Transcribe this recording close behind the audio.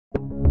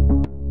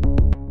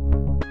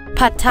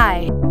Pad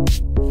Thai,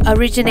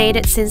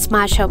 originated since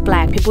Marshall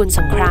Black พิบูลส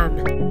งคราม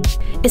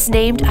is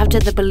named after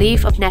the belief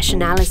of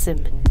nationalism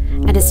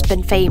and has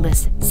been famous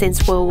since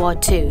World War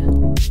II.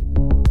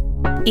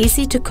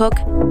 Easy to cook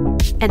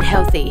and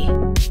healthy.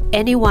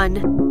 Anyone,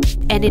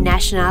 any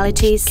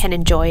nationalities can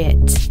enjoy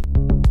it.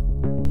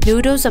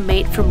 Noodles are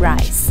made from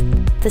rice,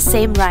 the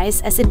same rice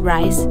as in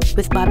rice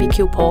with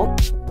barbecue pork,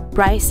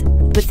 rice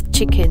with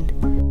chicken,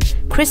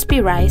 crispy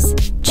rice,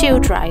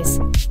 chilled rice.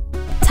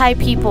 Thai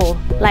people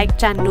like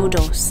Jan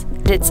noodles.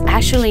 It's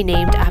actually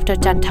named after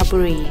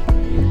Jantaburi,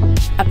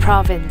 a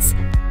province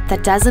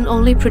that doesn't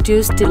only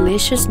produce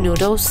delicious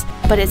noodles,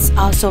 but it's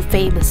also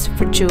famous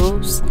for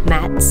jewels,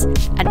 mats,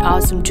 and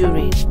awesome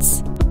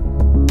durians.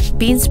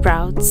 Bean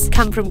sprouts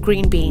come from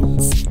green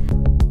beans.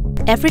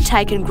 Every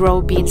Thai can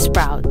grow bean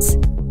sprouts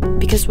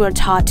because we're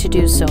taught to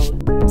do so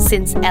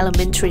since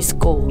elementary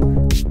school.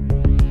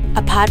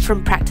 Apart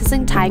from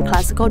practicing Thai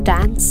classical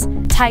dance,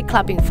 Thai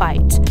clubbing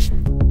fight,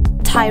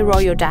 Thai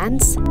royal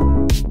dance,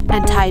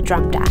 and Thai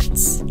drum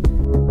dance.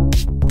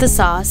 The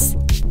sauce,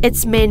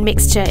 its main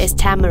mixture is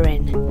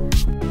tamarind.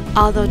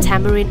 Although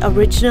tamarind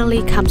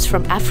originally comes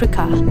from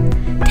Africa,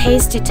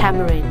 tasty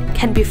tamarind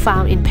can be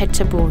found in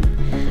Phetchabun,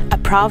 a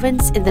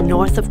province in the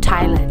north of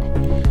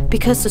Thailand,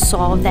 because the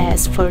soil there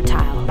is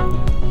fertile.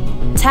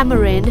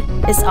 Tamarind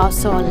is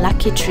also a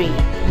lucky tree,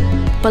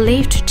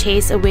 believed to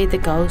chase away the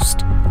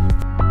ghost,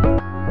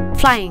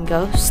 flying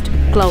ghost,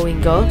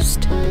 glowing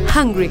ghost,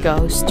 hungry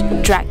ghost,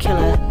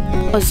 Dracula,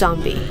 or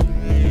zombie.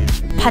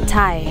 Pad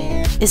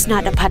Thai is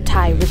not a Pad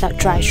Thai without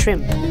dry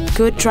shrimp.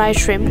 Good dry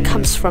shrimp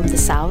comes from the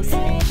south,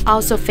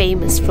 also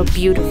famous for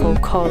beautiful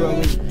coral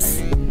reefs.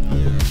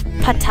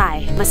 Pad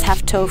Thai must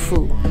have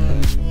tofu.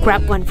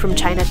 Grab one from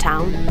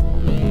Chinatown,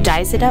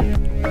 dice it up,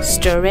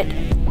 stir it,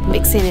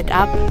 mixing it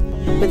up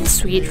with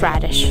sweet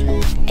radish,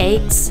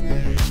 eggs,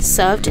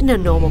 served in a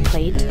normal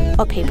plate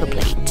or paper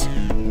plate.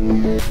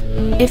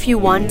 If you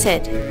want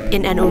it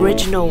in an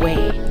original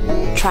way,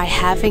 try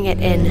having it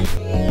in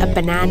a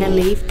banana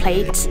leaf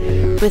plate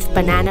with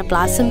banana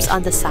blossoms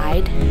on the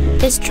side.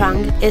 Its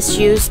trunk is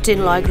used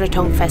in Loi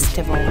Krathong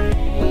festival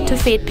to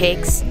feed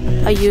pigs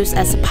or used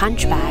as a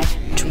punch bag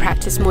to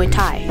practice Muay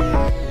Thai.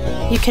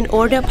 You can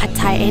order Pad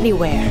Thai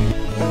anywhere,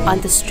 on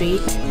the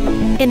street,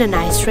 in a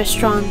nice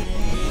restaurant,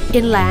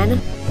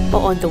 inland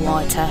or on the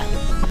water,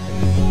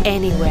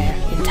 anywhere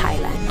in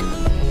Thailand.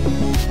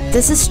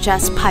 This is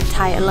just Pad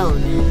Thai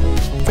alone.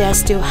 There are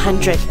still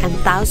hundreds and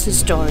thousands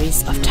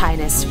stories of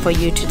Thainess for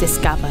you to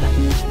discover.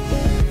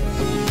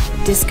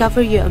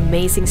 Discover your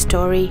amazing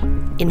story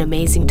in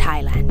amazing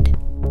Thailand.